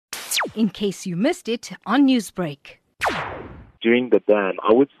in case you missed it on Newsbreak. During the ban,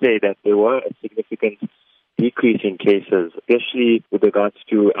 I would say that there were a significant decrease in cases, especially with regards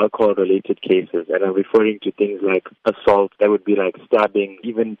to alcohol-related cases. And I'm referring to things like assault, that would be like stabbing,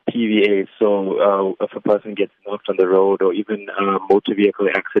 even PVA, so if a person gets knocked on the road, or even motor vehicle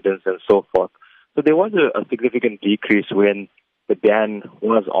accidents and so forth. So there was a significant decrease when the ban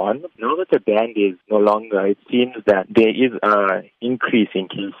was on. Now that the ban is no longer, it seems that there is an increase in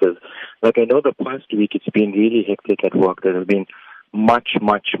cases. Like I know the past week it's been really hectic at work. There have been much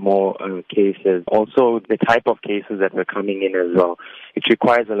more cases. Also, the type of cases that were coming in as well. It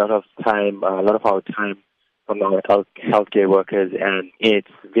requires a lot of time, a lot of our time from our healthcare workers, and it's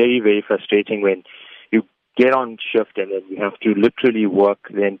very frustrating when you get on shift and then you have to literally work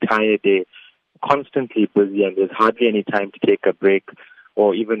the entire day, constantly busy, and there's hardly any time to take a break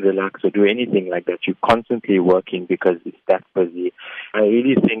or even relax or do anything like that. You're constantly working because it's that busy. I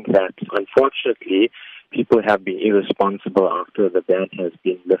really think that, unfortunately, people have been irresponsible after the ban has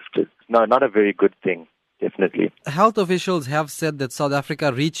been lifted. No, not a very good thing, definitely. Health officials have said that South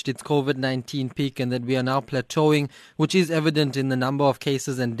Africa reached its COVID-19 peak and that we are now plateauing, which is evident in the number of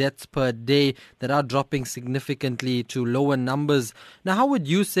cases and deaths per day that are dropping significantly to lower numbers. Now, how would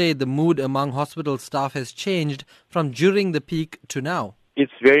you say the mood among hospital staff has changed from during the peak to now?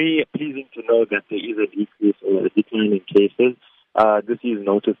 It's very pleasing to know that there is a decrease or a decline in cases. This is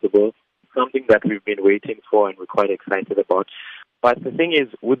noticeable, something that we've been waiting for and we're quite excited about. But the thing is,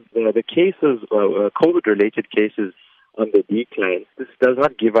 with the cases, COVID-related cases on the decline, this does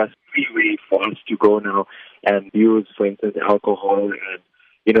not give us freeway for us to go now and use, for instance, alcohol and,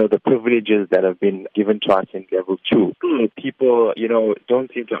 the privileges that have been given to us in level 2. People,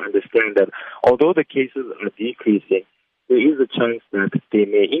 don't seem to understand that although the cases are decreasing, there is a chance that they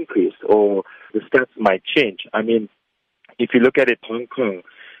may increase or the stats might change. I mean, if you look at it, Hong Kong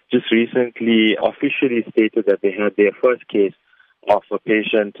just recently officially stated that they had their first case of a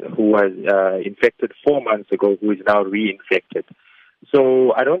patient who was infected 4 months ago who is now reinfected.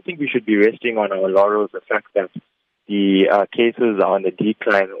 So I don't think we should be resting on our laurels, the fact that the cases are on the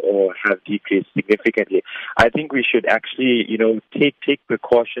decline or have decreased significantly. I think we should actually, take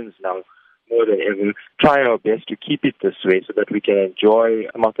precautions now more than ever, try our best to keep it this way so that we can enjoy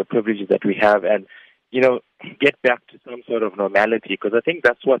some of the privileges that we have and, get back to some sort of normality, because I think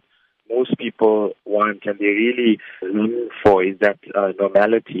that's what most people want and they really long for, is that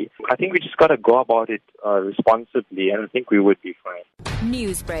normality. I think we just got to go about it responsibly, and I think we would be fine.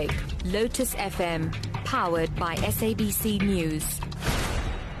 Newsbreak, Lotus FM, powered by SABC News.